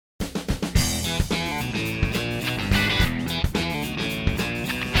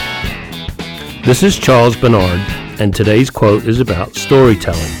This is Charles Bernard, and today's quote is about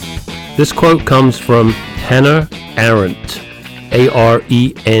storytelling. This quote comes from Hannah Arendt,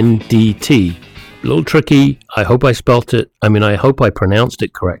 A-R-E-N-D-T. A little tricky. I hope I pronounced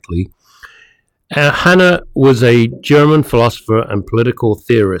it correctly. Hannah was a German philosopher and political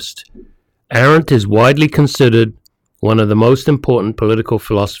theorist. Arendt is widely considered one of the most important political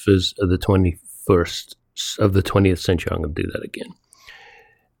philosophers of the 20th century. I'm going to do that again.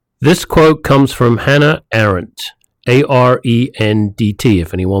 This quote comes from Hannah Arendt, A-R-E-N-D-T,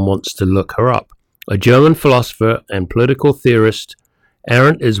 if anyone wants to look her up. A German philosopher and political theorist,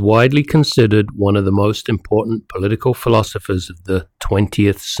 Arendt is widely considered one of the most important political philosophers of the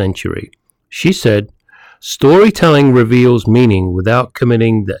 20th century. She said, "Storytelling reveals meaning without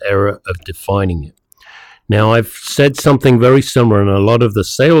committing the error of defining it." Now, I've said something very similar in a lot of the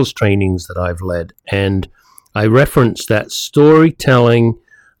sales trainings that I've led, and I referenced that storytelling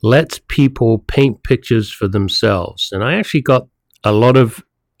lets people paint pictures for themselves. And I actually got a lot of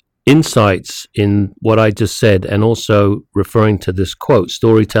insights in what I just said, and also referring to this quote,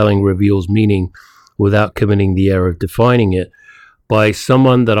 "Storytelling reveals meaning without committing the error of defining it," by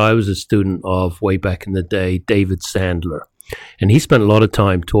someone that I was a student of way back in the day, David Sandler. And he spent a lot of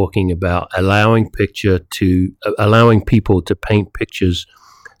time talking about allowing people to paint pictures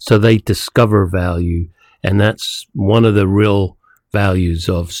so they discover value. And that's one of the real values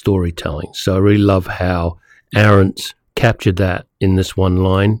of storytelling. So I really love how Arendt captured that in this one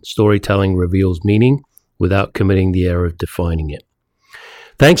line: storytelling reveals meaning without committing the error of defining it.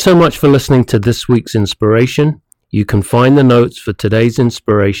 Thanks so much for listening to this week's inspiration. You can find the notes for today's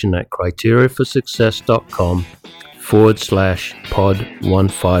inspiration at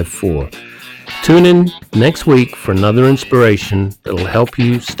criteriaforsuccess.com/pod154. Tune in next week for another inspiration that will help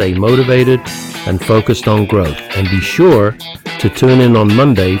you stay motivated and focused on growth. And be sure to tune in on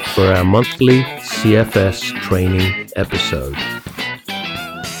Monday for our monthly CFS training episode.